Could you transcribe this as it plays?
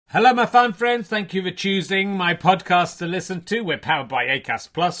Hello, my fun friends. Thank you for choosing my podcast to listen to. We're powered by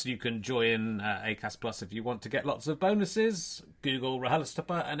Acast Plus. You can join Acast Plus if you want to get lots of bonuses. Google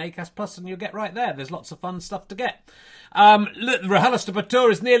RHLSTP and Acast Plus and you'll get right there. There's lots of fun stuff to get. Look, the RHLSTP tour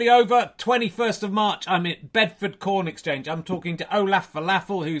is nearly over. 21st of March, I'm at Bedford Corn Exchange. I'm talking to Olaf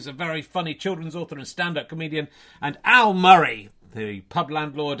Falafel, who's a very funny children's author and stand-up comedian, and Al Murray, the pub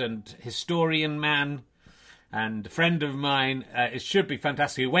landlord and historian man and a friend of mine. It should be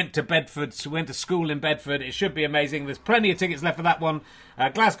fantastic. He went to Bedford, went to school in Bedford. It should be amazing. There's plenty of tickets left for that one.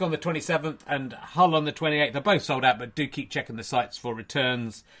 Glasgow on the 27th and Hull on the 28th. They're both sold out, but do keep checking the sites for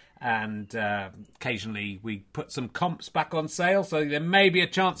returns. And occasionally we put some comps back on sale, so there may be a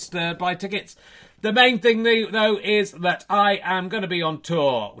chance to buy tickets. The main thing, though, is that I am going to be on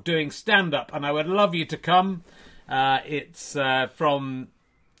tour doing stand-up, and I would love you to come.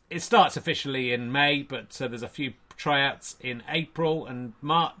 It starts officially in May, but there's a few tryouts in April and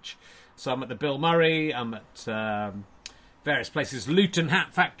March. So I'm at the Bill Murray, I'm at various places, Luton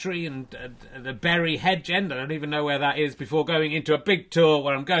Hat Factory and the Bury Hedge End. I don't even know where that is, before going into a big tour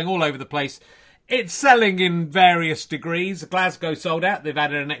where I'm going all over the place. It's selling in various degrees. Glasgow sold out. They've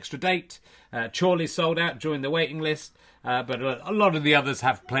added an extra date. Chorley sold out during the waiting list. But a lot of the others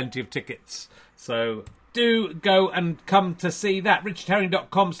have plenty of tickets. So do go and come to see that.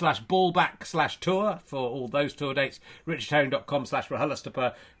 richardherring.com/ballback/tour for all those tour dates.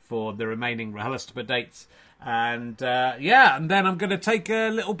 richardherring.com/RHLSTP for the remaining RHLSTP dates. And and then I'm going to take a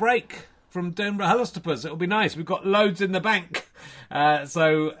little break from doing RHLSTPs. It'll be nice. We've got loads in the bank.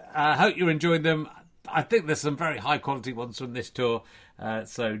 So I hope you're enjoying them. I think there's some very high quality ones from this tour.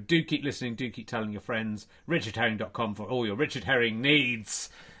 So do keep listening. Do keep telling your friends. richardherring.com for all your Richard Herring needs.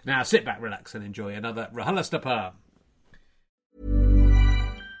 Now sit back, relax, and enjoy another RHLSTP.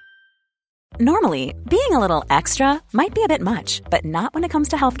 Normally, being a little extra might be a bit much, but not when it comes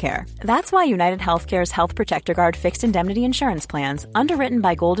to healthcare. That's why United Healthcare's Health Protector Guard fixed indemnity insurance plans, underwritten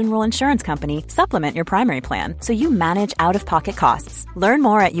by Golden Rule Insurance Company, supplement your primary plan so you manage out-of-pocket costs. Learn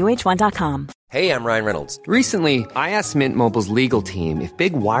more at uh1.com. Hey, I'm Ryan Reynolds. Recently, I asked Mint Mobile's legal team if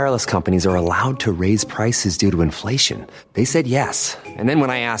big wireless companies are allowed to raise prices due to inflation. They said yes. And then when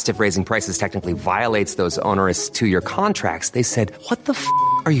I asked if raising prices technically violates those onerous two-year contracts, they said, "What the f***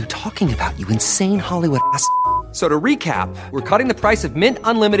 are you talking about, you insane Hollywood ass?" So to recap, we're cutting the price of Mint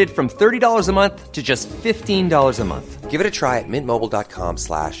Unlimited from $30 a month to just $15 a month. Give it a try at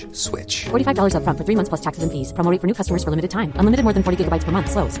mintmobile.com/switch. $45 up front for 3 months plus taxes and fees. Promo rate for new customers for limited time. Unlimited more than 40 gigabytes per month.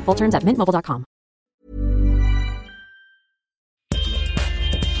 Slows full terms at mintmobile.com.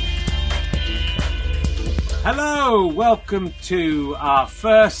 Hello, welcome to our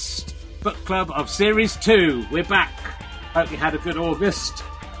first book club of Series 2. We're back. Hope you had a good August.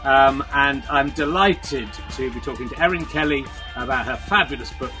 And I'm delighted to be talking to Erin Kelly about her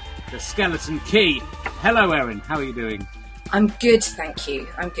fabulous book, The Skeleton Key. Hello, Erin. How are you doing? I'm good, thank you.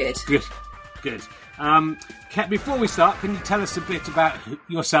 I'm good. Good. Before we start, can you tell us a bit about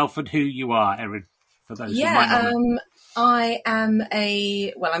yourself and who you are, Erin? For those who might not know. I'm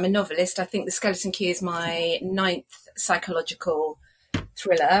a novelist. I think The Skeleton Key is my 9th psychological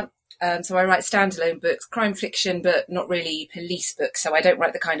thriller. So I write standalone books, crime fiction, but not really police books. So I don't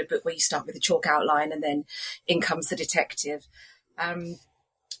write the kind of book where you start with a chalk outline and then in comes the detective.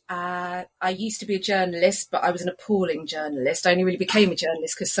 I used to be a journalist, but I was an appalling journalist. I only really became a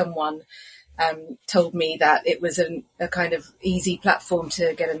journalist because someone told me that it was a kind of easy platform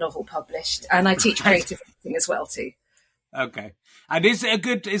to get a novel published. And I teach creative writing as well too. Okay. And is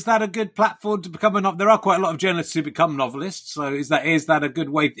that a good platform to become a novelist? There are quite a lot of journalists who become novelists. So is that a good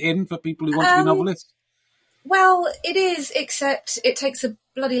way in for people who want to be novelists? Well, it is, except it takes a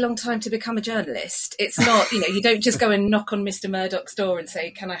bloody long time to become a journalist. It's not, you don't just go and knock on Mr. Murdoch's door and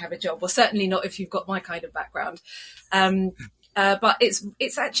say, "Can I have a job?" Well, certainly not if you've got my kind of background. But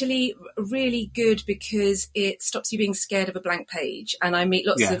it's actually really good because it stops you being scared of a blank page. And I meet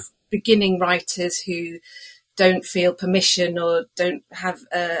lots of beginning writers who don't feel permission or don't have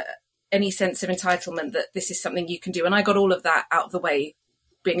any sense of entitlement that this is something you can do. And I got all of that out of the way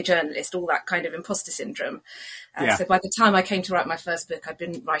being a journalist, all that kind of imposter syndrome. So by the time I came to write my first book, I'd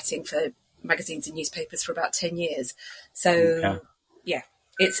been writing for magazines and newspapers for about 10 years. So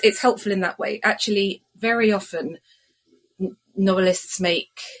it's helpful in that way. Actually, very often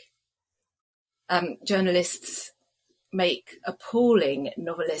journalists make appalling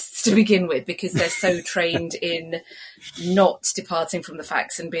novelists to begin with because they're so trained in not departing from the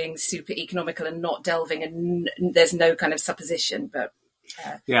facts and being super economical and not delving, and there's no kind of supposition. But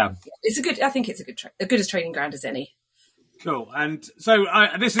it's I think it's a good as training ground as any. Cool. And so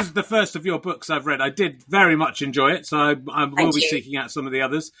this is the first of your books I've read. I did very much enjoy it, so I will be seeking out some of the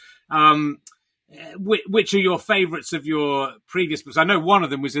others. Which are your favourites of your previous books? I know one of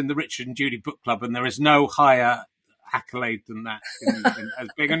them was in the Richard and Judy Book Club, and there is no higher accolade than that as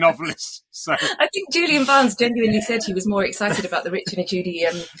being a novelist. So I think Julian Barnes genuinely said he was more excited about the Richard and Judy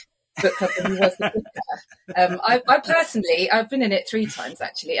book club than he was the Booker. I personally, I've been in it 3 times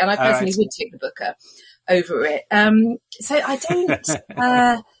actually, and I personally would take the Booker over it. So I don't.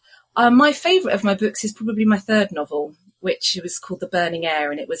 My favourite of my books is probably my 3rd novel, which was called The Burning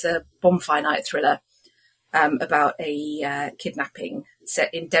Air, and it was a bonfire night thriller about a kidnapping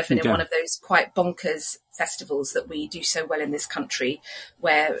set in Devon in one of those quite bonkers festivals that we do so well in this country,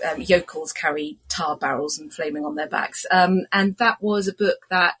 where yokels carry tar barrels and flaming on their backs. And that was a book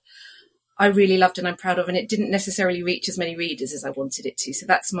that I really loved and I'm proud of, and it didn't necessarily reach as many readers as I wanted it to. So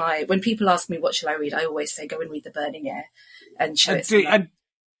that's when people ask me, what shall I read? I always say, go and read The Burning Air and show it.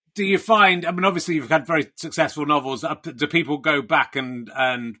 Do you find, I mean, obviously you've had very successful novels. Do people go back and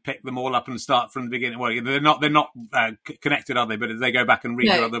pick them all up and start from the beginning? Well, they're not connected, are they? But do they go back and read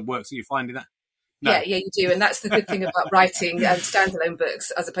your other works? Are you finding that? No. Yeah, you do. And that's the good thing about writing standalone books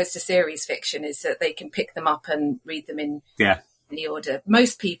as opposed to series fiction, is that they can pick them up and read them in the order.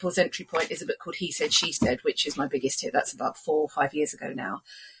 Most people's entry point is a book called He Said, She Said, which is my biggest hit. That's about 4 or 5 years ago now.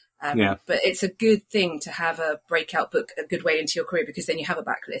 But it's a good thing to have a breakout book a good way into your career, because then you have a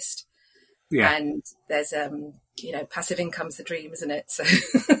backlist. Yeah. And there's, passive income's the dream, isn't it? So,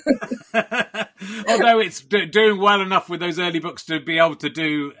 although it's doing well enough with those early books to be able to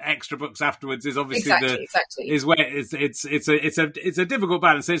do extra books afterwards is obviously is where it's a difficult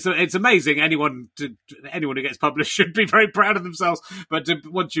balance. It's amazing. Anyone who gets published should be very proud of themselves. But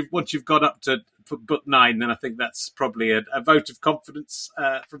once you've got up to book 9, then I think that's probably a vote of confidence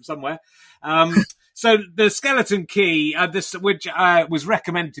from somewhere. So the Skeleton Key, which was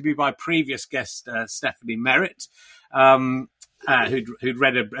recommended to me by previous guest Stephanie Merritt, who'd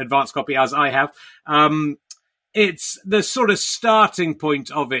read an advanced copy, as I have. It's the sort of starting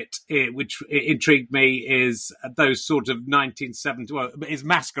point of it, which intrigued me, is those sort of 1970s. Well, is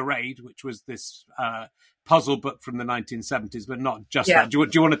Masquerade, which was this puzzle book from the 1970s, but not just that. Do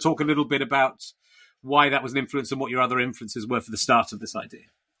you want to talk a little bit about why that was an influence and what your other influences were for the start of this idea?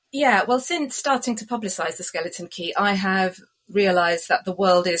 Yeah, well, since starting to publicise The Skeleton Key, I have realised that the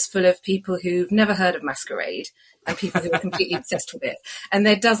world is full of people who've never heard of Masquerade and people who are completely obsessed with it. And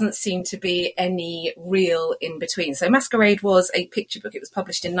there doesn't seem to be any real in between. So Masquerade was a picture book. It was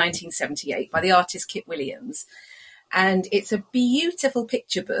published in 1978 by the artist Kit Williams. And it's a beautiful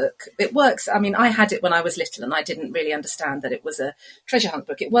picture book. It works. I mean, I had it when I was little and I didn't really understand that it was a treasure hunt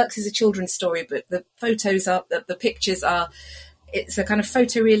book. It works as a children's storybook. The photos are, the pictures are, it's a kind of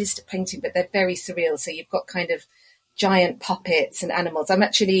photorealistic painting, but they're very surreal. So you've got kind of giant puppets and animals. I'm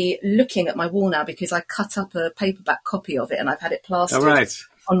actually looking at my wall now because I cut up a paperback copy of it and I've had it plastered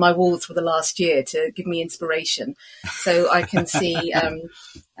on my walls for the last year to give me inspiration. So I can see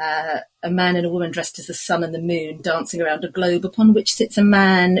a man and a woman dressed as the sun and the moon dancing around a globe upon which sits a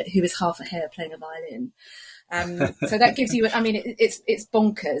man who is half a hare playing a violin. So that gives you, I mean, it's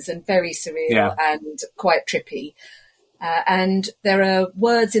bonkers and very surreal and quite trippy. And there are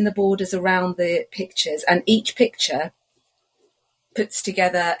words in the borders around the pictures, and each picture puts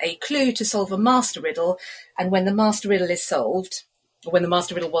together a clue to solve a master riddle. And when the master riddle is solved, or when the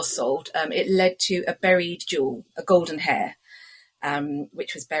master riddle was solved, it led to a buried jewel, a golden hair,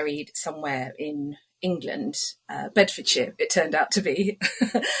 which was buried somewhere in England, Bedfordshire, it turned out to be.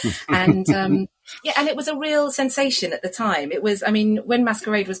 And and it was a real sensation at the time. It was, I mean, when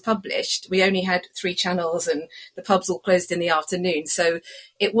Masquerade was published, we only had 3 channels and the pubs all closed in the afternoon. So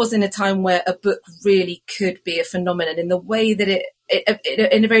it was in a time where a book really could be a phenomenon in the way that it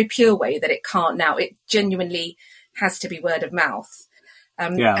in a very pure way that it can't now. It genuinely has to be word of mouth.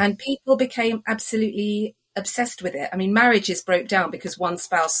 And people became absolutely obsessed with it. I mean, marriages broke down because one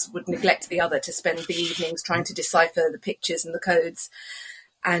spouse would neglect the other to spend the evenings trying to decipher the pictures and the codes.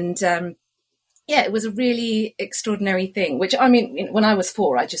 And it was a really extraordinary thing, which, I mean, when I was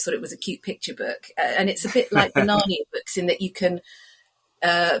 4, I just thought it was a cute picture book. And it's a bit like the Narnia books in that you can,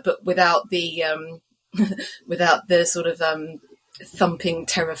 but without the sort of thumping,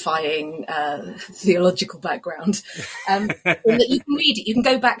 terrifying theological background. That you can read it, you can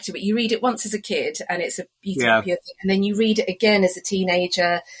go back to it. You read it once as a kid and it's a beautiful pure thing. And then you read it again as a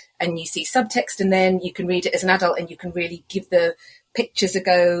teenager and you see subtext, and then you can read it as an adult and you can really give the pictures a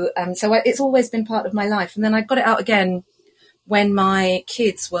go. So it's always been part of my life. And then I got it out again when my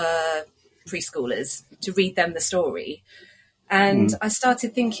kids were preschoolers to read them the story. And I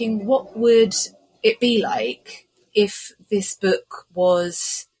started thinking, what would it be like if this book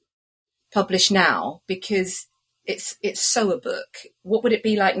was published now, because it's so a book. What would it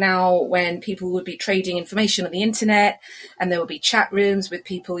be like now when people would be trading information on the internet, and there would be chat rooms with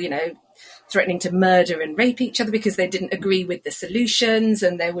people, threatening to murder and rape each other because they didn't agree with the solutions,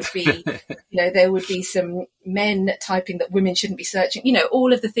 and there would be, there would be some men typing that women shouldn't be searching,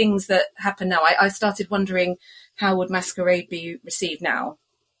 all of the things that happen now. I started wondering, how would Masquerade be received now?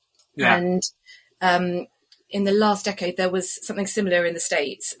 Yeah. And in the last decade, there was something similar in the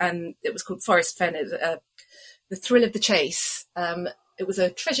States, and it was called Forrest Fenn, The Thrill of the Chase. It was a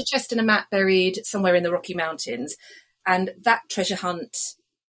treasure chest and a map buried somewhere in the Rocky Mountains. And that treasure hunt,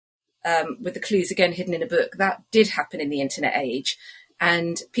 with the clues again hidden in a book, that did happen in the internet age.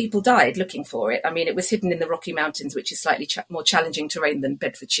 And people died looking for it. I mean, it was hidden in the Rocky Mountains, which is slightly more challenging terrain than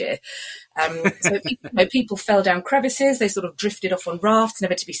Bedfordshire. So people fell down crevices. They sort of drifted off on rafts,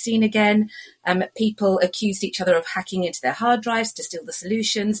 never to be seen again. People accused each other of hacking into their hard drives to steal the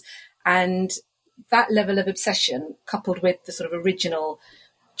solutions. And that level of obsession, coupled with the sort of original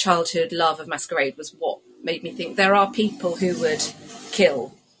childhood love of Masquerade, was what made me think there are people who would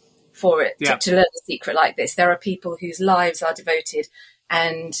kill for it, to learn a secret like this. There are people whose lives are devoted,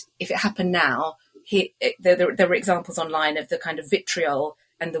 and if it happened now, there were examples online of the kind of vitriol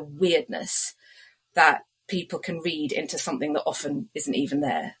and the weirdness that people can read into something that often isn't even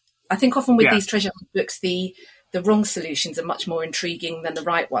there. I think often with these treasure hunt books, the wrong solutions are much more intriguing than the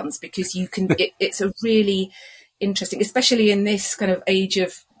right ones, because you can. It's a really interesting, especially in this kind of age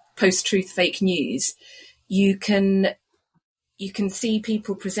of post-truth fake news. You can see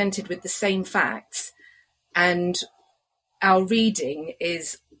people presented with the same facts, and our reading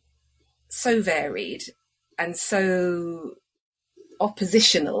is so varied and so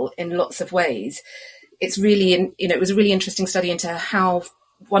oppositional in lots of ways. It's really, it was a really interesting study into how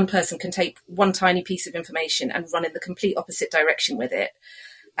one person can take one tiny piece of information and run in the complete opposite direction with it,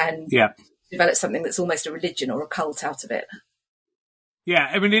 and develop something that's almost a religion or a cult out of it. Yeah,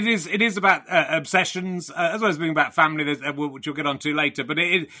 I mean, it is about obsessions, as well as being about family, which we'll get on to later. But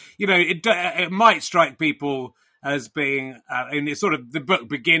it might strike people as being, and it's sort of, the book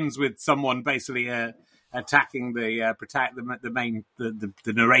begins with someone basically attacking the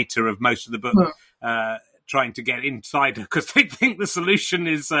narrator of most of the book, trying to get insider because they think the solution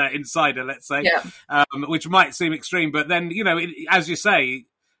is insider, let's say, which might seem extreme. But then, as you say.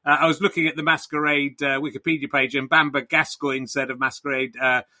 I was looking at the Masquerade Wikipedia page, and Bamber Gascoigne said of Masquerade,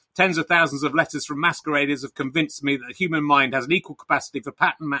 tens of thousands of letters from masqueraders have convinced me that the human mind has an equal capacity for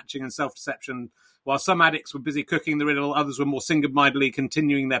pattern matching and self-deception. While some addicts were busy cooking the riddle, others were more single-mindedly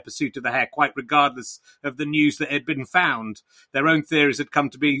continuing their pursuit of the hare, quite regardless of the news that had been found. Their own theories had come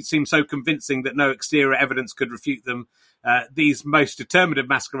to seem so convincing that no exterior evidence could refute them. These most determined of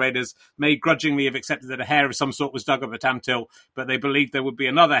masqueraders may grudgingly have accepted that a hare of some sort was dug up at Amtil, but they believed there would be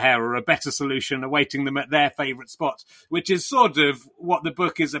another hare or a better solution awaiting them at their favourite spot, which is sort of what the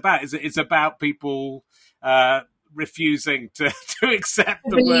book is about. It's about people refusing to accept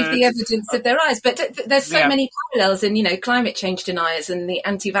the believe words the evidence of their eyes. But there's so many parallels in, climate change deniers and the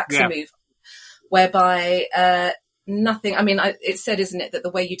anti-vaxxer movement, whereby nothing, I mean, it's said, isn't it, that the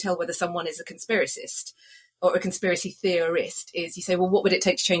way you tell whether someone is a conspiracist or a conspiracy theorist is you say, well, what would it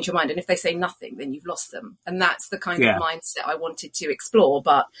take to change your mind? And if they say nothing, then you've lost them. And that's the kind of mindset I wanted to explore,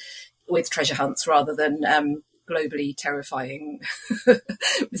 but with treasure hunts rather than globally terrifying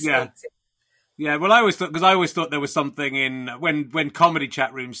mistakes. Yeah, well, I always thought there was something in when comedy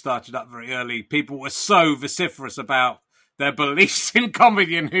chat rooms started up very early. People were so vociferous about their beliefs in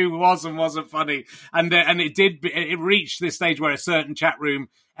comedy and who was and wasn't funny, and it reached this stage where a certain chat room,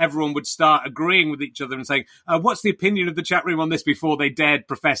 everyone would start agreeing with each other and saying, "What's the opinion of the chat room on this?" before they dared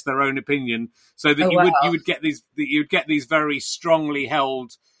profess their own opinion. So that you would get these very strongly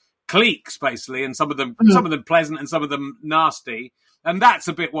held cliques, basically, and some of them pleasant and some of them nasty. And that's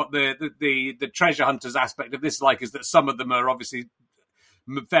a bit what the treasure hunters aspect of this is like, is that some of them are obviously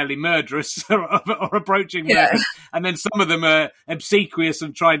fairly murderous or approaching murder, and then some of them are obsequious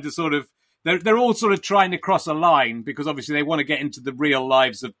and trying to sort of, they're all sort of trying to cross a line because obviously they want to get into the real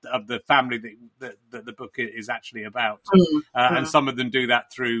lives of the family that the book is actually about. And some of them do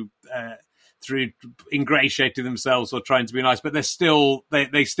that through ingratiating themselves or trying to be nice, but they still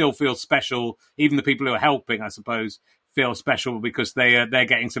feel special. Even the people who are helping, I suppose, feel special because they're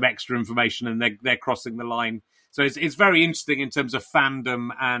getting some extra information and they're crossing the line. So it's very interesting in terms of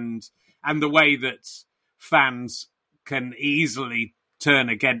fandom and the way that fans can easily turn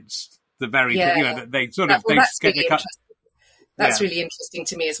against the very that they sort of That's really interesting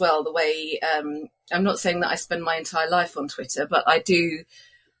to me as well. The way I'm not saying that I spend my entire life on Twitter, but I do.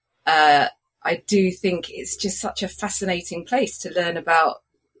 I do think it's just such a fascinating place to learn about,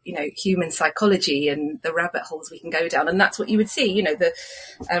 human psychology and the rabbit holes we can go down. And that's what you would see, the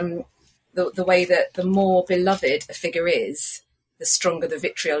way that the more beloved a figure is, the stronger the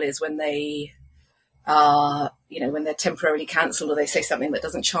vitriol is when they are, when they're temporarily cancelled or they say something that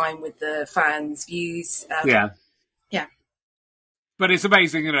doesn't chime with the fans' views. Yeah. But it's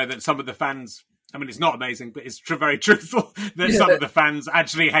amazing, that some of the fans, I mean, it's not amazing, but it's very truthful that some of the fans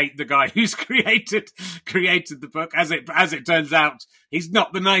actually hate the guy who's created the book. As it turns out, he's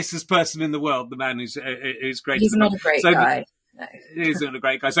not the nicest person in the world. The man who's created. He's not a great guy. No. He's not a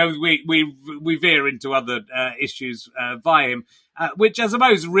great guy. So we veer into other issues via him, which I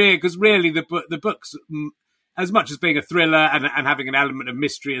suppose because really the book's as much as being a thriller and having an element of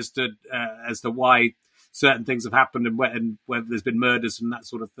mystery as to why certain things have happened and whether there's been murders and that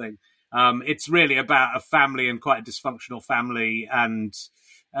sort of thing. It's really about a family and quite a dysfunctional family, and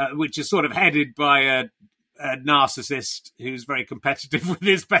which is sort of headed by a narcissist who's very competitive with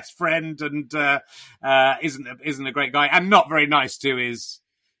his best friend and isn't a great guy and not very nice to his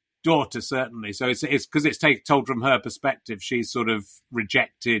daughter, certainly. So it's because it's told from her perspective. She's sort of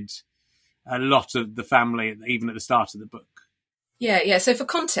rejected a lot of the family, even at the start of the book. Yeah. So for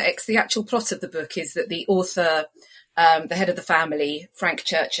context, the actual plot of the book is that the author, the head of the family, Frank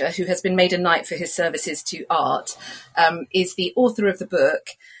Churcher, who has been made a knight for his services to art, is the author of the book,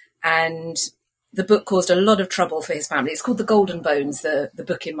 and the book caused a lot of trouble for his family. It's called The Golden Bones, the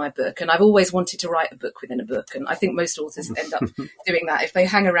book in my book, and I've always wanted to write a book within a book, and I think most authors end up doing that. If they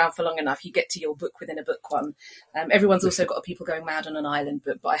hang around for long enough, you get to your book within a book one. Everyone's also got a People Going Mad on an Island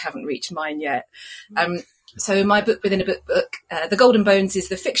book, but I haven't reached mine yet. So my book within a book, The Golden Bones, is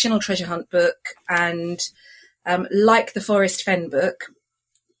the fictional treasure hunt book, and like the Forest Fen book,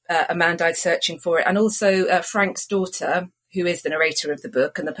 a man died searching for it, and also Frank's daughter, who is the narrator of the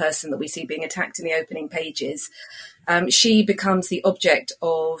book and the person that we see being attacked in the opening pages, she becomes the object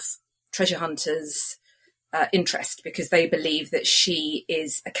of treasure hunters' interest because they believe that she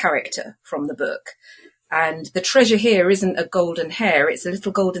is a character from the book. And the treasure here isn't a golden hair, it's a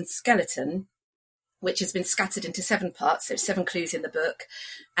little golden skeleton, which has been scattered into 7 parts. There's 7 clues in the book,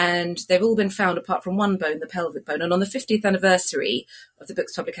 and they've all been found apart from one bone, the pelvic bone. And on the 50th anniversary of the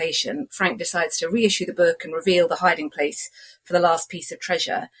book's publication, Frank decides to reissue the book and reveal the hiding place for the last piece of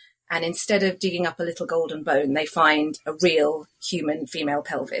treasure. And instead of digging up a little golden bone, they find a real human female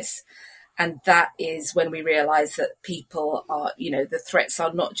pelvis. And that is when we realise that people are, the threats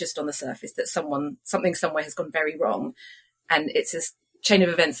are not just on the surface, that something somewhere has gone very wrong. And it's a chain of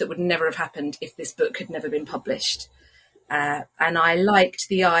events that would never have happened if this book had never been published. And I liked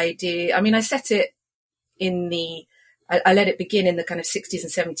the idea. I mean, I set it I let it begin in the kind of 60s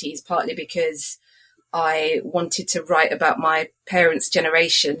and 70s, partly because I wanted to write about my parents'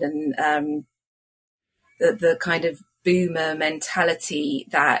 generation and the kind of boomer mentality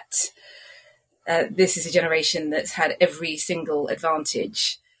that this is a generation that's had every single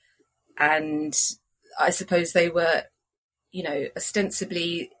advantage. And I suppose they were,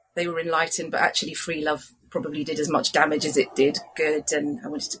 ostensibly they were enlightened, but actually free love probably did as much damage as it did good. And I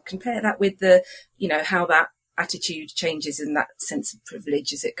wanted to compare that with how that attitude changes and that sense of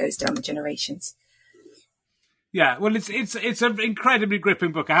privilege as it goes down the generations. Yeah, well, it's an incredibly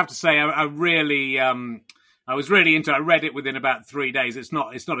gripping book. I have to say, I really, I was really into it. I read it within about 3 days. It's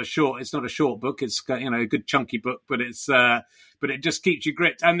not a short book. It's a good chunky book, but it just keeps you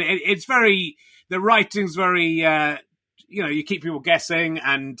gripped. And it's very, the writing's very, you keep people guessing,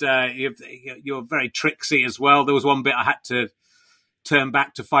 and you're very tricksy as well. There was one bit I had to turn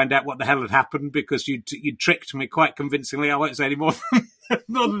back to find out what the hell had happened because you tricked me quite convincingly. I won't say any more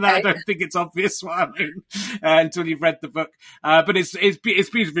than that. I don't think it's obvious what I mean until you've read the book. But it's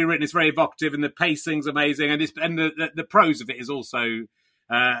beautifully written. It's very evocative, and the pacing's amazing, and the prose of it is also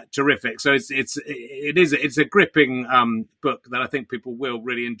terrific. So it's a gripping book that I think people will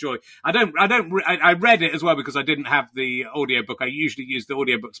really enjoy. I read it as well because I didn't have the audiobook. I usually use the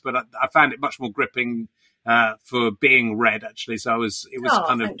audiobooks, but I found it much more gripping for being read, actually. So it was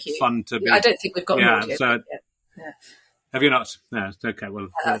kind of fun to be. I don't think we've got an audio yet. Yeah. Have you not? No, okay. Well,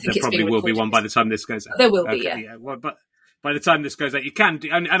 there probably will be one by the time this goes out. There will be, yeah. Well, but by the time this goes out, you can do,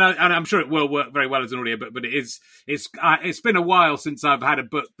 and I'm sure it will work very well as an audiobook. But it's been a while since I've had a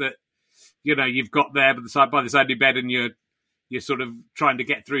book that you've got there by the side of your bed, and you're sort of trying to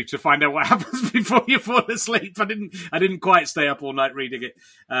get through to find out what happens before you fall asleep. I didn't quite stay up all night reading it,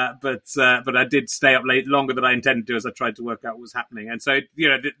 but I did stay up longer than I intended to as I tried to work out what was happening. And so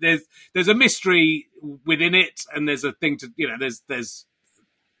there's a mystery within it, and there's a thing to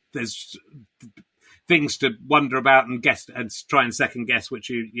there's things to wonder about and guess and try and second guess, which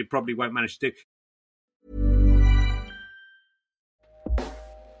you probably won't manage to do.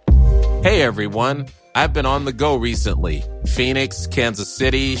 Hey everyone, I've been on the go recently. Phoenix, Kansas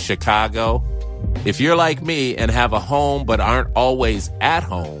City, Chicago. If you're like me and have a home but aren't always at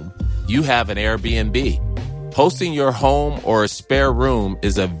home, you have an Airbnb. Hosting your home or a spare room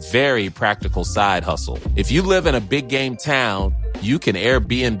is a very practical side hustle. If you live in a big game town, you can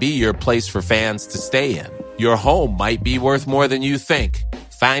Airbnb your place for fans to stay in. Your home might be worth more than you think.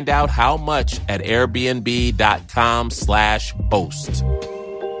 Find out how much at airbnb.com/host.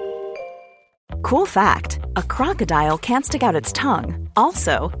 Cool fact, a crocodile can't stick out its tongue.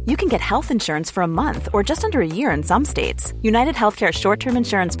 Also, you can get health insurance for a month or just under a year in some states. United Healthcare short-term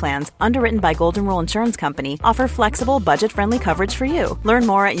insurance plans, underwritten by Golden Rule Insurance Company, offer flexible, budget-friendly coverage for you. Learn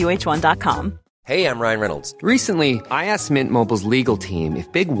more at uh1.com. Hey, I'm Ryan Reynolds. Recently, I asked Mint Mobile's legal team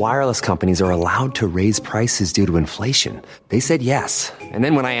if big wireless companies are allowed to raise prices due to inflation. They said yes. And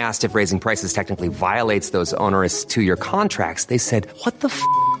then when I asked if raising prices technically violates those onerous two-year contracts, they said, "What the f***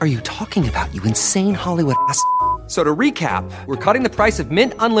 are you talking about, you insane Hollywood ass?" So to recap, we're cutting the price of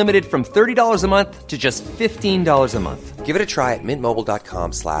Mint Unlimited from $30 a month to just $15 a month. Give it a try at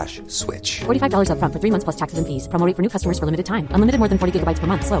mintmobile.com/switch. $45 up front for 3 months plus taxes and fees. Promo rate for new customers for limited time. Unlimited more than 40 gigabytes per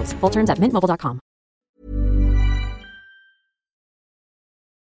month. Slows full terms at mintmobile.com.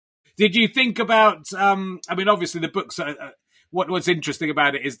 Did you think about, obviously the books, what's interesting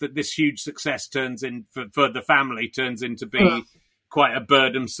about it is that this huge success turns in, for the family, turns into be quite a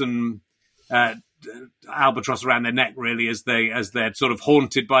burdensome albatross around their neck, really, as they're sort of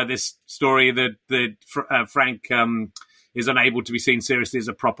haunted by this story that Frank is unable to be seen seriously as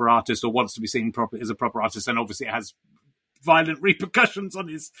a proper artist, or wants to be seen as a proper artist, and obviously it has violent repercussions on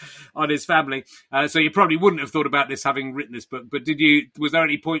his family. So you probably wouldn't have thought about this having written this book, but was there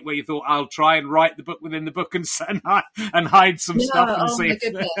any point where you thought, I'll try and write the book within the book and hide some stuff and see? My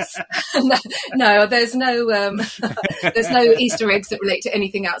goodness. no, there's no there's no Easter eggs that relate to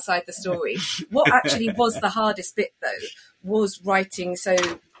anything outside the story. What actually was the hardest bit, though, was writing. So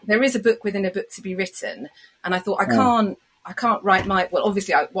there is a book within a book to be written, and I thought I can't write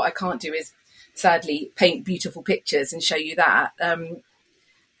obviously what I can't do is sadly paint beautiful pictures and show you that.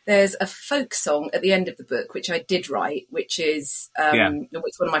 There's a folk song at the end of the book, which I did write, which is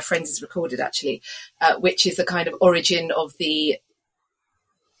which one of my friends has recorded actually, which is the kind of origin of the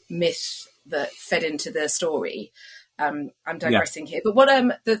myth that fed into the story. I'm digressing here, but what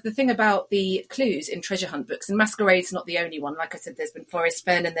the thing about the clues in treasure hunt books, and Masquerade's not the only one. Like I said, there's been Forest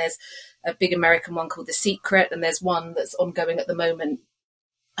Fen, and there's a big American one called The Secret, and there's one that's ongoing at the moment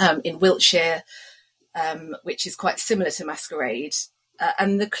in Wiltshire, which is quite similar to Masquerade.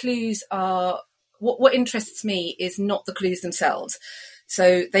 And the clues are, what interests me is not the clues themselves.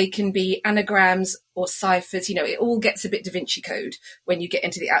 So they can be anagrams or ciphers, it all gets a bit Da Vinci Code when you get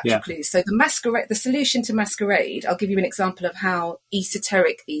into the actual clues. So the solution to Masquerade, I'll give you an example of how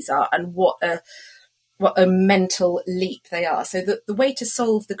esoteric these are and what a mental leap they are. So the way to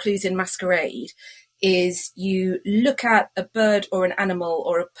solve the clues in Masquerade is you look at a bird or an animal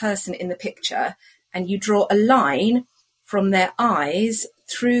or a person in the picture, and you draw a line from their eyes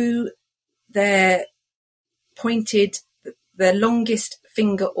through their longest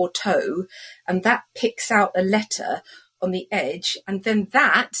finger or toe, and that picks out a letter on the edge, and then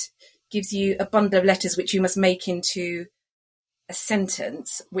that gives you a bundle of letters which you must make into a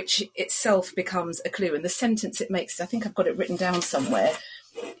sentence, which itself becomes a clue. And the sentence it makes, I think I've got it written down somewhere,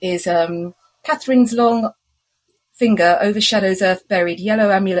 is Catherine's long finger overshadows earth buried, yellow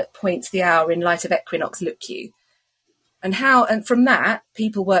amulet points the hour, in light of equinox look you. And from that,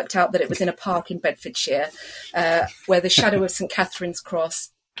 people worked out that it was in a park in Bedfordshire, where the shadow of St. Catherine's Cross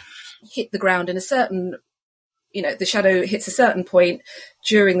hit the ground in a certain, the shadow hits a certain point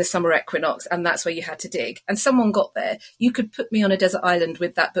during the summer equinox, and that's where you had to dig. And someone got there. You could put me on a desert island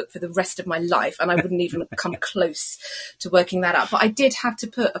with that book for the rest of my life, and I wouldn't even come close to working that out. But I did have to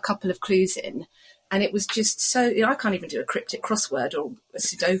put a couple of clues in, and it was just so, I can't even do a cryptic crossword or a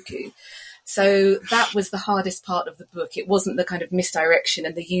Sudoku. So that was the hardest part of the book. It wasn't the kind of misdirection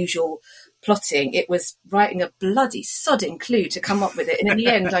and the usual plotting. It was writing a bloody sodding clue to come up with it. And in the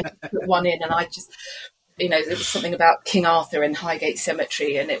end, I put one in, and I just, it was something about King Arthur and Highgate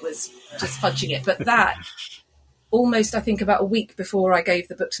Cemetery, and it was just fudging it. But that, almost, I think, about a week before I gave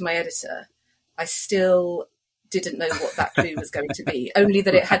the book to my editor, I still didn't know what that clue was going to be, only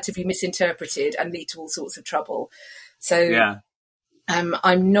that it had to be misinterpreted and lead to all sorts of trouble. So yeah.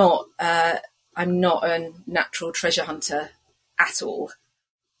 I'm not a natural treasure hunter at all.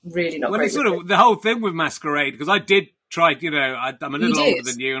 Really not. Well, great it's sort of the whole thing with Masquerade, because I did tried, I'm a little older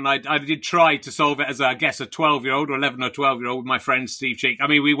than you, and I did try to solve it as, I guess, a 12-year-old or 11 or 12-year-old with my friend Steve Cheek. I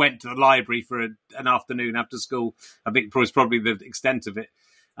mean, we went to the library for an afternoon after school. I think it was probably the extent of it.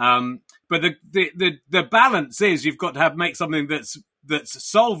 But the balance is you've got to make something that's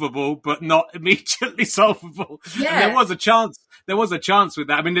solvable, but not immediately solvable. Yeah. And there was a chance with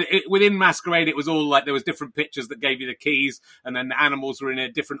that. I mean, within Masquerade, it was all like there was different pictures that gave you the keys, and then the animals were in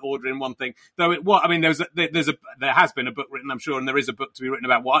a different order in one thing. Though there has been a book written, I'm sure, and there is a book to be written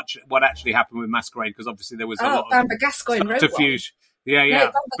about what actually happened with Masquerade, because obviously there was a lot Bamber Gascoigne wrote subterfuge. One.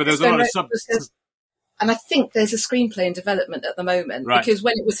 Yeah. But there was a lot of and I think there's a screenplay in development at the moment, because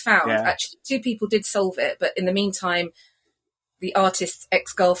when it was found, actually 2 people did solve it, but in the meantime, the artist's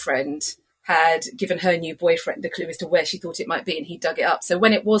ex-girlfriend had given her new boyfriend a clue as to where she thought it might be, and he dug it up. So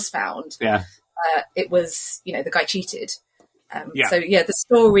when it was found, it was, the guy cheated. So, the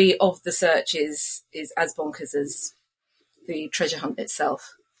story of the search is as bonkers as the treasure hunt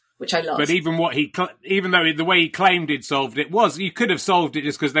itself, which I love. But even even though the way he claimed he'd solved it you could have solved it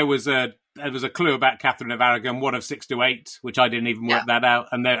just because there was a clue about Catherine of Aragon, 1 of 6 to 8, which I didn't even work that out.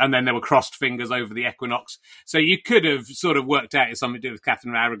 And then there were crossed fingers over the equinox. So you could have sort of worked out it's something to do with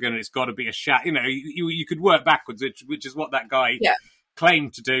Catherine of Aragon, and it's got to be a shot. You could work backwards, which is what that guy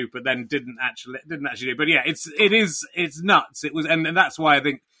claimed to do, but then didn't actually do. But yeah, it's nuts. It was, and that's why I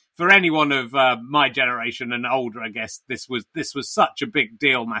think for anyone of my generation and older, I guess this was such a big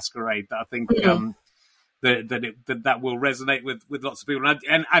deal, Masquerade, that I think that will resonate with lots of people.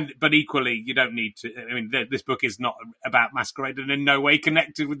 But equally, you don't need to. I mean, this book is not about Masquerade and in no way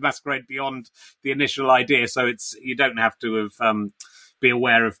connected with Masquerade beyond the initial idea. So you don't have to have be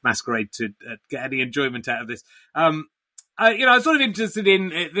aware of Masquerade to get any enjoyment out of this. I'm sort of interested in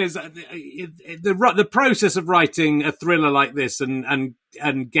there's the process of writing a thriller like this and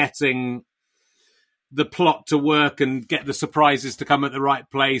getting the plot to work and get the surprises to come at the right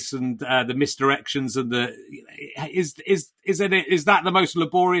place and the misdirections and is that the most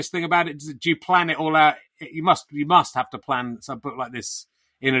laborious thing about it? Do you plan it all out? You must have to plan some book like this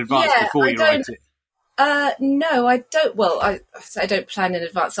in advance before you write it. No, I don't. Well, I don't plan in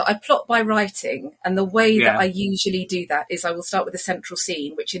advance. So I plot by writing, and the way that I usually do that is I will start with a central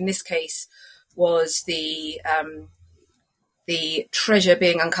scene, which in this case was the treasure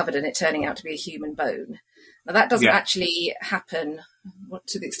being uncovered and it turning out to be a human bone. Now that doesn't actually happen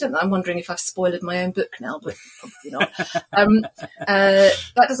to the extent that I'm wondering if I've spoiled my own book now, but probably not.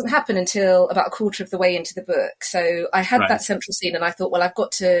 That doesn't happen until about a quarter of the way into the book. So I had that central scene and I thought, well, I've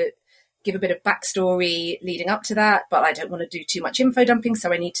got to give a bit of backstory leading up to that, but I don't want to do too much info dumping,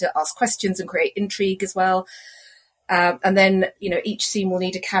 so I need to ask questions and create intrigue as well. And then, each scene will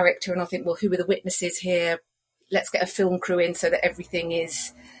need a character, and I'll think, well, who are the witnesses here? Let's get a film crew in so that everything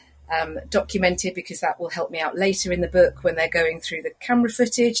is documented, because that will help me out later in the book when they're going through the camera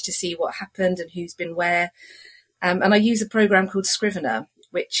footage to see what happened and who's been where. And I use a program called Scrivener,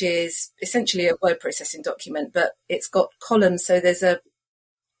 which is essentially a word processing document, but it's got columns. So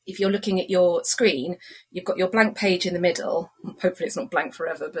if you're looking at your screen, you've got your blank page in the middle. Hopefully it's not blank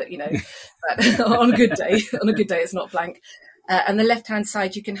forever, but on a good day, it's not blank. And the left-hand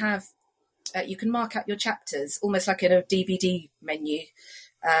side, you can mark out your chapters almost like in a DVD menu.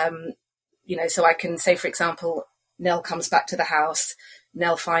 So I can say, for example, Nell comes back to the house.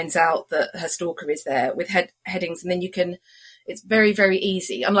 Nell finds out that her stalker is there with headings, and then it's very, very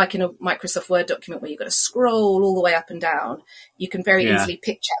easy. Unlike in a Microsoft Word document where you've got to scroll all the way up and down, you can very easily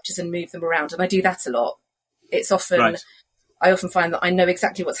pick chapters and move them around. And I do that a lot. It's often, I often find that I know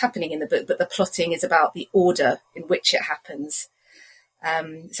exactly what's happening in the book, but the plotting is about the order in which it happens.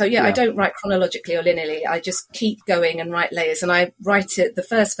 I don't write chronologically or linearly. I just keep going and write layers. And I write it. The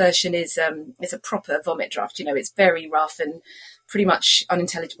first version is a proper vomit draft. It's very rough and pretty much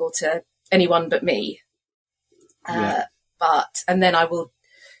unintelligible to anyone but me. And then I will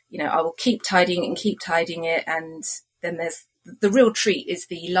keep tidying it. And then there's the real treat is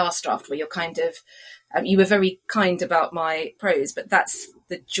the last draft where you're kind of, you were very kind about my prose, but that's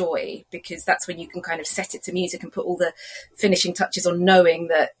the joy, because that's when you can kind of set it to music and put all the finishing touches on, knowing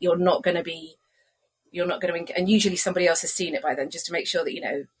that you're not going to, and usually somebody else has seen it by then, just to make sure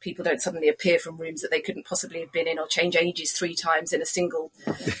that, people don't suddenly appear from rooms that they couldn't possibly have been in, or change ages 3 times in a single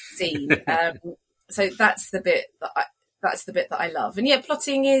scene. So that's the bit that I love. And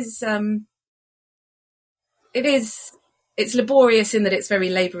plotting is, it's laborious in that it's very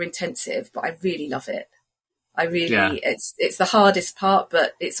labor intensive, but I really love it. It's the hardest part,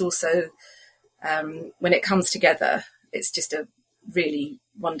 but it's also, when it comes together, it's just a really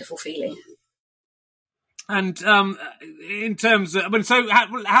wonderful feeling. And in terms of, so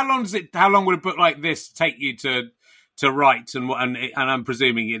how long would a book like this take you to to write, and I'm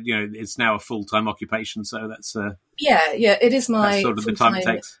presuming it's now a full-time occupation. So that's yeah, it is my that's sort of the time it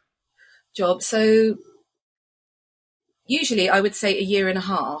takes. Job. So usually I would say a year and a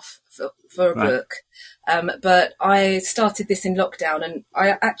half for a book, but I started this in lockdown, and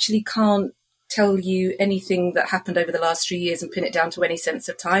I actually can't tell you anything that happened over the last 3 years and pin it down to any sense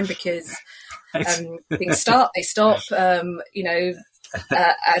of time, because things start, they stop, and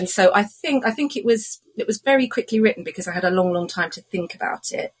so I think it was very quickly written because I had a long time to think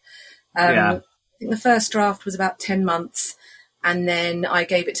about it. I think the first draft was about 10 months, and then I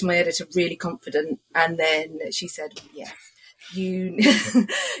gave it to my editor really confident, and then she said, yeah, you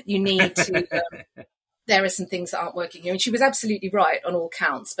need to there are some things that aren't working here. And she was absolutely right on all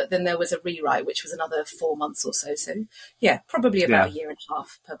counts, but then there was a rewrite, which was another 4 months or so. So yeah, probably about a year and a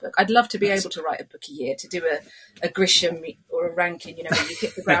half per book. I'd love to be able to write a book a year, to do a Grisham or a Rankin, where you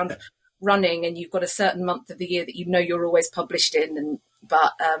hit the ground running and you've got a certain month of the year that you're always published in.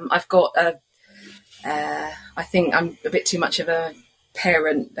 But I've got I think I'm a bit too much of a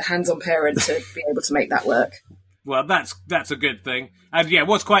hands-on parent to be able to make that work. Well, that's a good thing. And yeah,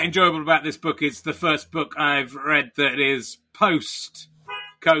 what's quite enjoyable about this book is the first book I've read that is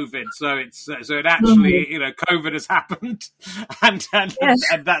post-COVID. So it actually, COVID has happened, and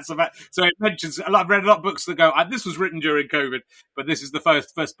that's about. So it mentions a lot. I've read a lot of books that go, this was written during COVID, but this is the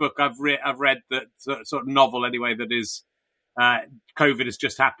first book I've read that sort of novel anyway that is. COVID has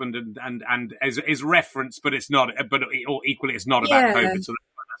just happened and is referenced, but it's not. But equally, it's not about COVID. So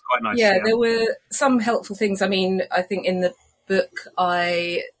that's quite nice. Yeah, there were some helpful things. I mean, I think in the book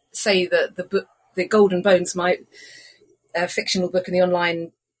I say that the Golden Bones, my fictional book, and the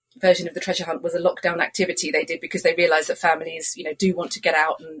online version of the Treasure Hunt was a lockdown activity they did because they realised that families, do want to get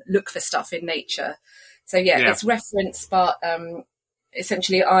out and look for stuff in nature. So it's referenced, but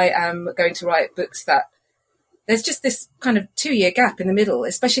essentially I am going to write books that. There's just this kind of 2-year gap in the middle,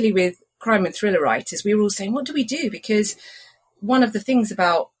 especially with crime and thriller writers. We were all saying, what do we do? Because one of the things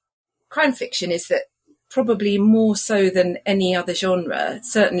about crime fiction is that probably more so than any other genre,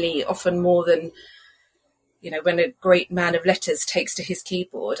 certainly often more than, when a great man of letters takes to his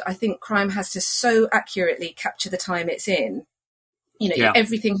keyboard, I think crime has to so accurately capture the time it's in.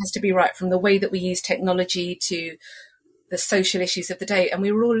 Everything has to be right, from the way that we use technology to the social issues of the day. And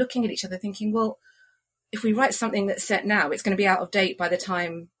we were all looking at each other thinking, well, if we write something that's set now, it's going to be out of date by the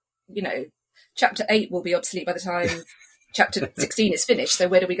time, chapter 8 will be obsolete by the time chapter 16 is finished. So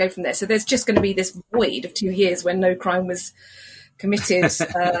where do we go from there? So there's just going to be this void of 2 years when no crime was committed. So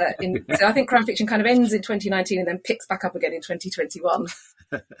I think crime fiction kind of ends in 2019 and then picks back up again in 2021.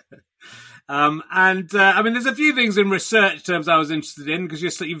 I mean, there's a few things in research terms I was interested in, because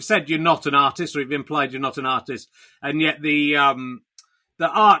you've said you're not an artist, or you've implied you're not an artist, and yet the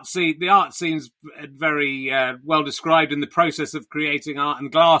art seems very well described in the process of creating art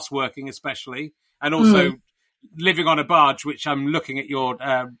and glass working, especially, and also living on a barge. Which I'm looking at your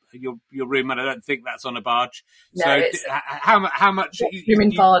room, and I don't think that's on a barge. No, so it's how much you're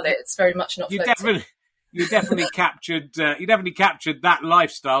in Barnet? It's very much not. You definitely captured that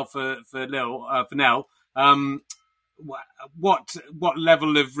lifestyle for Nell. What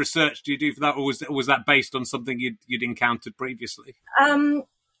level of research do you do for that, or was that based on something you'd encountered previously? No,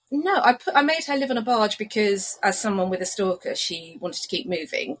 I made her live on a barge because, as someone with a stalker, she wanted to keep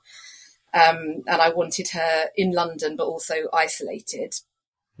moving, and I wanted her in London but also isolated.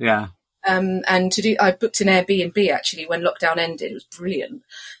 Yeah. And I booked an Airbnb actually when lockdown ended. It was brilliant.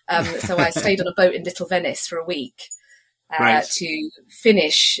 So I stayed on a boat in Little Venice for a week. To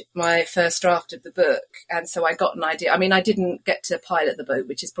finish my first draft of the book. And so I got an idea. I mean, I didn't get to pilot the boat,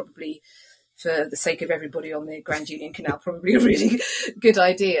 which is probably, for the sake of everybody on the Grand Union Canal, probably a really good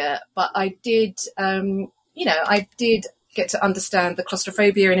idea. But I did, I did get to understand the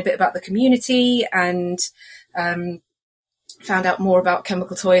claustrophobia and a bit about the community, and found out more about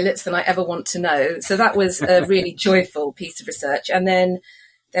chemical toilets than I ever want to know. So that was a really joyful piece of research. And then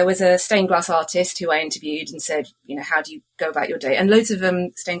there was a stained glass artist who I interviewed and said, how do you go about your day? And loads of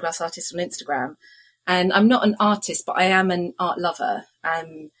stained glass artists on Instagram. And I'm not an artist, but I am an art lover.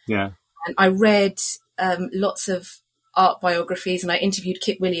 And I read lots of art biographies, and I interviewed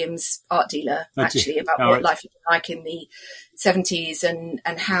Kit Williams, art dealer, actually, about what life had been like in the 70s and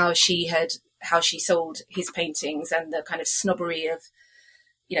how she sold his paintings, and the kind of snobbery of,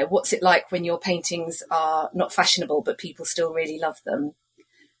 what's it like when your paintings are not fashionable, but people still really love them.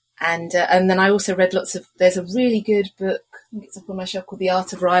 And then I also read there's a really good book, I think it's up on my shelf, called The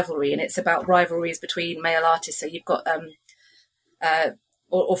Art of Rivalry, and it's about rivalries between male artists. So you've got,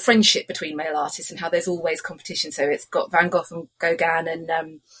 or friendship between male artists, and how there's always competition. So it's got Van Gogh and Gauguin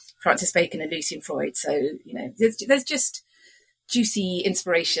and Francis Bacon and Lucian Freud. So, you know, there's just juicy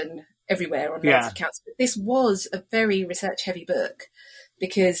inspiration everywhere on lots of counts. But this was a very research-heavy book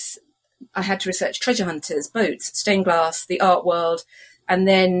because I had to research treasure hunters, boats, stained glass, the art world, and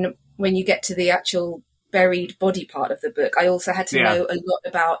then when you get to the actual buried body part of the book, I also had to know a lot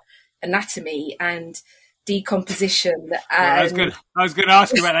about anatomy and decomposition. I was going to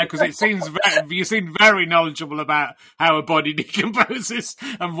ask you about that because it seems you seem very knowledgeable about how a body decomposes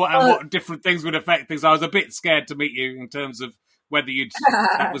and what different things would affect things. I was a bit scared to meet you in terms of whether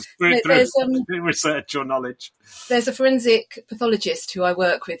that was through research or knowledge. There's a forensic pathologist who I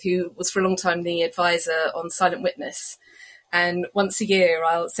work with who was for a long time the advisor on Silent Witness. And once a year,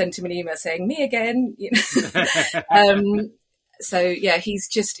 I'll send him an email saying, "Me again." You know? So yeah, he's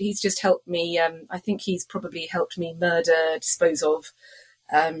just helped me. I think he's probably helped me dispose of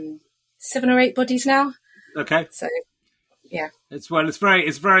 7 or 8 bodies now. Okay. So yeah, it's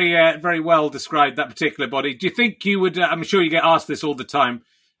very well described, that particular body. Do you think you would? I'm sure you get asked this all the time.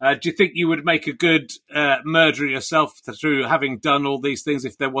 Do you think you would make a good murderer yourself through having done all these things?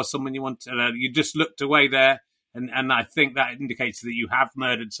 If there was someone you wanted, you just looked away there. And I think that indicates that you have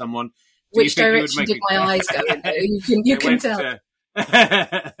murdered someone. Which direction did my eyes go in? You can tell.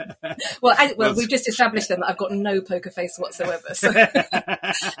 Well, we've just established then that I've got no poker face whatsoever. So.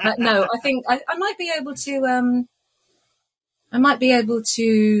 No, I think I might be able to. I might be able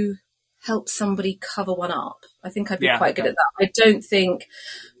to help somebody cover one up. I think I'd be quite good at that. I don't think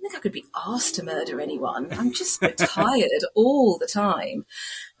I could be asked to murder anyone. I'm just so tired all the time.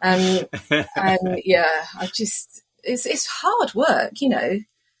 And yeah, it's hard work, you know.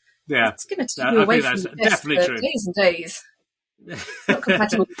 Yeah. It's going to take you away from your desk for days and days. It's not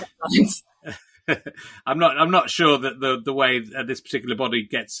compatible with deadlines. I'm not sure that the way this particular body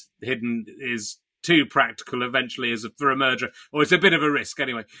gets hidden is too practical eventually for a murderer, or it's a bit of a risk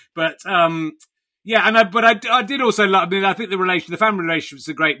anyway. But yeah, I did also like. I mean, I think the family relationships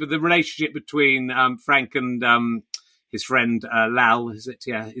are great, but the relationship between Frank and his friend Lal, is it?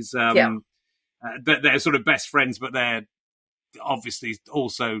 Yeah, they're sort of best friends, but they're obviously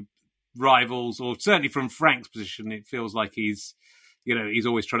also rivals, or certainly from Frank's position, it feels like he's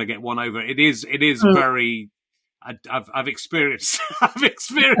always trying to get one over. It is very. I've experienced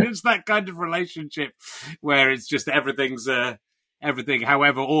that kind of relationship where it's just everything,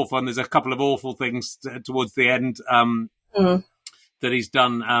 however awful, and there's a couple of awful things towards the end that he's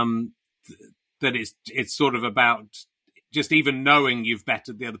done. That it's sort of about just even knowing you've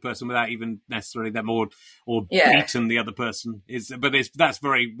bettered the other person without even necessarily them or beaten the other person that's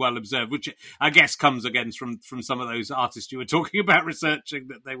very well observed, which I guess comes again from some of those artists you were talking about researching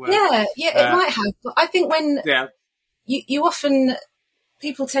that they were. Yeah, it might have. But I think when you often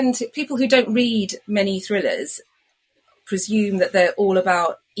people who don't read many thrillers presume that they're all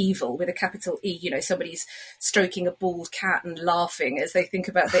about evil with a capital E. You know, somebody's stroking a bald cat and laughing as they think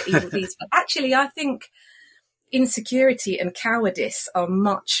about their evil deeds. But actually, I think insecurity and cowardice are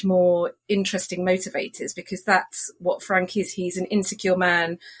much more interesting motivators, because that's what Frank is. He's an insecure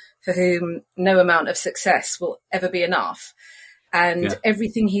man for whom no amount of success will ever be enough. And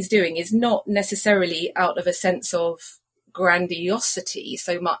everything he's doing is not necessarily out of a sense of grandiosity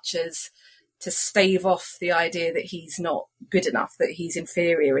so much as to stave off the idea that he's not good enough, that he's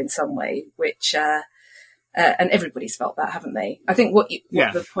inferior in some way, which, and everybody's felt that, haven't they? I think what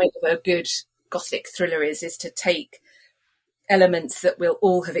the point of a good Gothic thriller is to take elements that we'll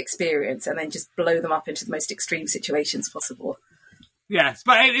all have experienced and then just blow them up into the most extreme situations possible. Yes,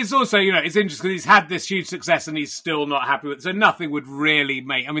 but it's also, it's interesting because he's had this huge success and he's still not happy with it. So nothing would really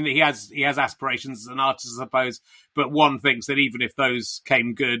make, I mean, he has aspirations as an artist, I suppose, but one thinks that even if those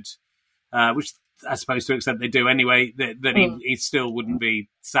came good, which I suppose to an extent they do anyway, that he still wouldn't be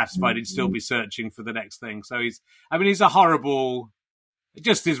satisfied. He'd still be searching for the next thing. So he's a horrible,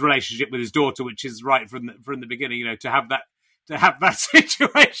 just his relationship with his daughter, which is right from the beginning, to have that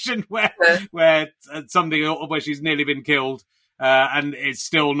situation where something where she's nearly been killed, and it's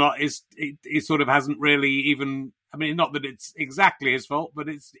still not. It sort of hasn't really even. I mean, not that it's exactly his fault, but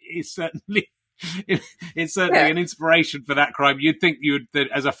it's certainly an inspiration for that crime. You'd think that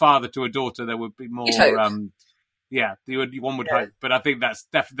as a father to a daughter, there would be more. One would hope, but I think that's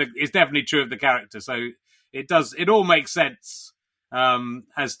definitely true of the character. So it all makes sense.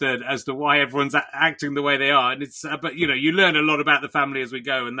 As to why everyone's acting the way they are, and it's but you learn a lot about the family as we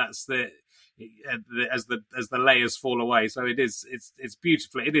go, and that's as the layers fall away. So it's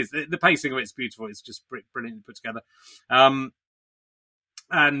beautiful. It is the pacing of it's beautiful. It's just brilliantly put together.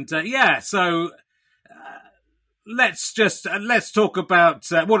 So let's talk about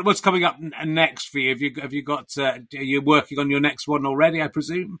what's coming up next for you. Have you got? Are you working on your next one already? I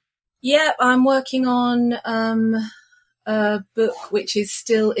presume. Yeah, I'm working on a book which is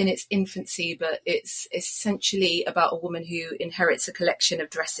still in its infancy, but it's essentially about a woman who inherits a collection of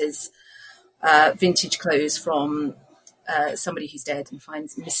dresses, vintage clothes from somebody who's dead, and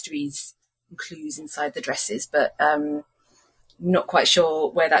finds mysteries and clues inside the dresses. But not quite sure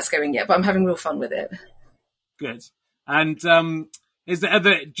where that's going yet, but I'm having real fun with it. Good. And is there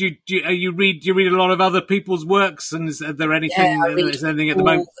other? Do you read a lot of other people's works? And is there anything? Is there anything at the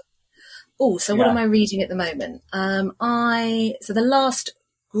moment? So what am I reading at the moment? So the last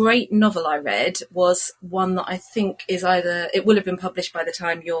great novel I read was one that I think is it will have been published by the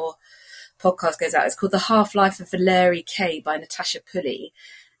time your podcast goes out. It's called The Half-Life of Valery K by Natasha Pulley.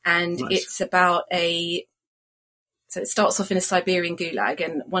 And Nice. It's about so it starts off in a Siberian gulag,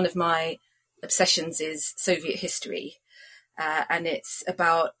 and one of my obsessions is Soviet history. And it's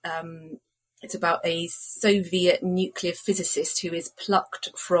about a Soviet nuclear physicist who is plucked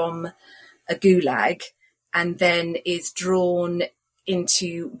from a gulag and then is drawn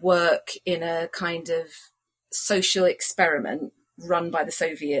into work in a kind of social experiment run by the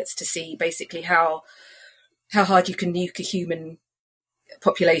Soviets to see basically how hard you can nuke a human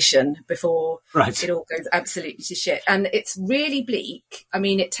population before it all goes absolutely to shit. And it's really bleak. I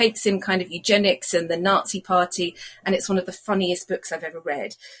mean, it takes in kind of eugenics and the Nazi party, and it's one of the funniest books I've ever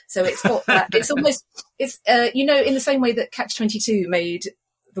read. So it's got that. It's almost, in the same way that Catch-22 made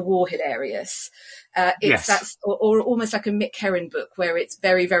the war hilarious. That's or almost like a Mick Herron book where it's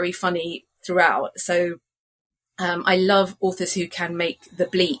very, very funny throughout. So I love authors who can make the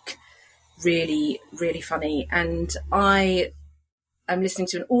bleak really, really funny. And I'm listening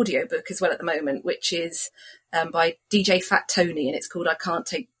to an audiobook as well at the moment, which is by DJ Fat Tony, and it's called I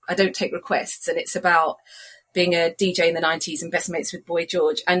Don't Take Requests. And it's about being a DJ in the 90s and best mates with Boy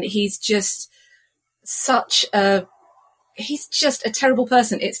George. And he's just he's just a terrible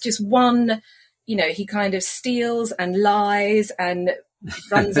person. It's just one, he kind of steals and lies and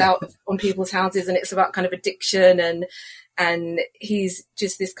runs out on people's houses, and it's about kind of addiction, and he's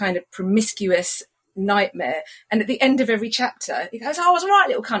just this kind of promiscuous nightmare. And at the end of every chapter he goes, I was a right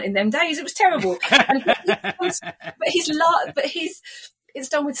little cunt in them days, it was terrible. But it's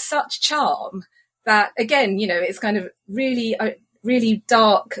done with such charm that, again, it's kind of really really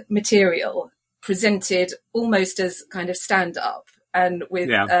dark material presented almost as kind of stand up, and with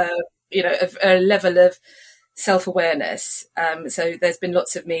a level of self-awareness. So there's been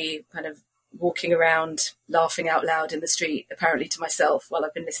lots of me kind of walking around laughing out loud in the street, apparently to myself, while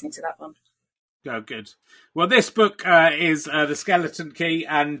I've been listening to that one. Oh, good. Well, this book is The Skeleton Key,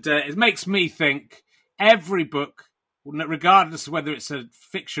 and it makes me think every book, regardless of whether it's a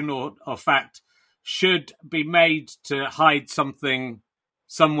fiction or fact, should be made to hide something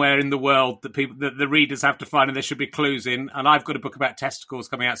somewhere in the world that the readers have to find, and there should be clues in. And I've got a book about testicles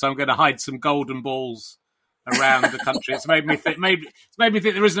coming out, so I'm going to hide some golden balls around the country. It's made me think.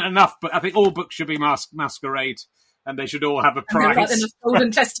 There isn't enough, but I think all books should be masquerade. And they should all have a prize. There aren't enough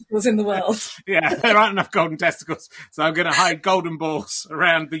golden testicles in the world. Yeah, there aren't enough golden testicles. So I'm going to hide golden balls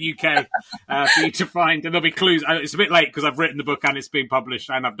around the UK for you to find. And there'll be clues. It's a bit late because I've written the book and it's been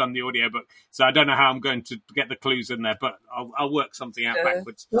published and I've done the audiobook. So I don't know how I'm going to get the clues in there, but I'll work something out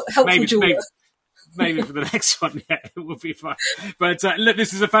backwards. Maybe for the next one, it will be fun. But look,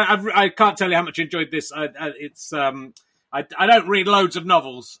 this is I can't tell you how much I enjoyed this. I don't read loads of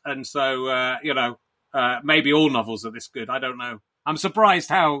novels, and so maybe all novels are this good. I don't know. I'm surprised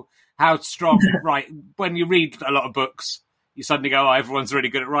how strong. Right, when you read a lot of books, you suddenly go, "Oh, everyone's really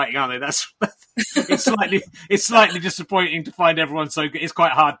good at writing, aren't they?" It's slightly disappointing to find everyone so good. It's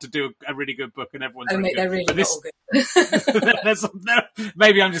quite hard to do a really good book, and everyone's really good. They're really not all good.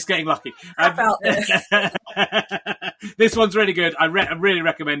 Maybe I'm just getting lucky. How about this? This one's really good. I really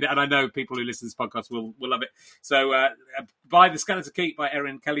recommend it, and I know people who listen to this podcast will love it. So, buy The Skeleton Key by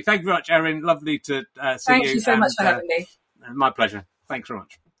Erin Kelly. Thank you very much, Erin. Lovely to see you. Thank you so much for having me. My pleasure. Thanks very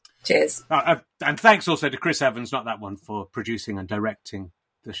much. Cheers. And thanks also to Chris Evans, not that one, for producing and directing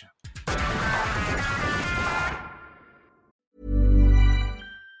the show.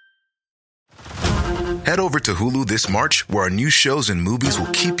 Head over to Hulu this March, where our new shows and movies will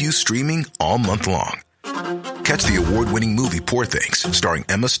keep you streaming all month long. Catch the award-winning movie Poor Things, starring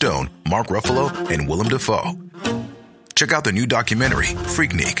Emma Stone, Mark Ruffalo, and Willem Dafoe. Check out the new documentary,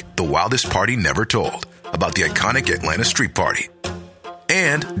 Freaknik, The Wildest Party Never Told, about the iconic Atlanta Street Party.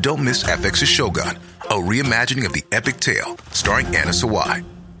 And don't miss FX's Shogun, a reimagining of the epic tale, starring Anna Sawai.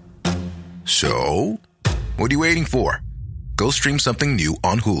 So, what are you waiting for? Go stream something new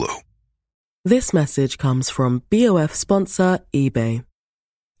on Hulu. This message comes from BOF sponsor eBay.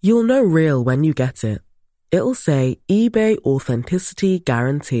 You'll know real when you get it. It'll say eBay Authenticity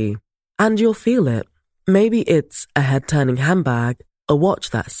Guarantee. And you'll feel it. Maybe it's a head-turning handbag, a watch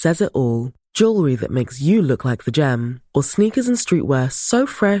that says it all, jewelry that makes you look like the gem, or sneakers and streetwear so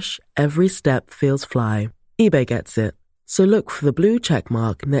fresh every step feels fly. eBay gets it. So look for the blue check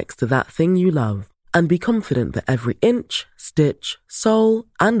mark next to that thing you love and be confident that every inch, stitch, sole,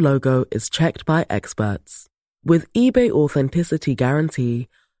 and logo is checked by experts. With eBay Authenticity Guarantee,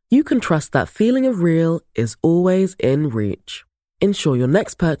 you can trust that feeling of real is always in reach. Ensure your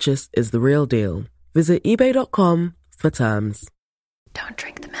next purchase is the real deal. Visit ebay.com for terms. Don't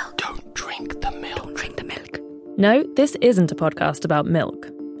drink the milk. Don't drink the milk. Don't drink the milk. No, this isn't a podcast about milk.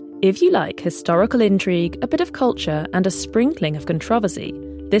 If you like historical intrigue, a bit of culture, and a sprinkling of controversy,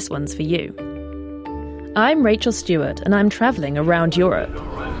 this one's for you. I'm Rachel Stewart, and I'm travelling around Europe,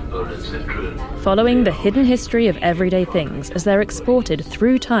 following the hidden history of everyday things as they're exported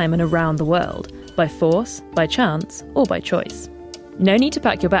through time and around the world, by force, by chance, or by choice. No need to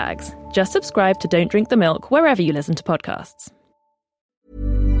pack your bags. Just subscribe to Don't Drink the Milk wherever you listen to podcasts.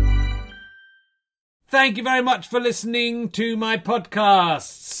 Thank you very much for listening to my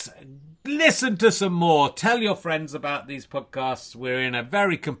podcasts. Listen to some more. Tell your friends about these podcasts. We're in a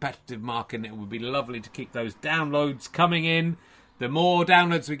very competitive market and it would be lovely to keep those downloads coming in. The more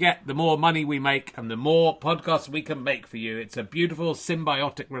downloads we get, the more money we make and the more podcasts we can make for you. It's a beautiful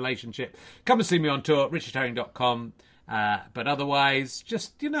symbiotic relationship. Come and see me on tour, richardherring.com. But otherwise,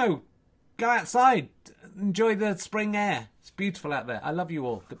 just, go outside. Enjoy the spring air. It's beautiful out there. I love you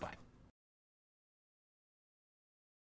all. Goodbye.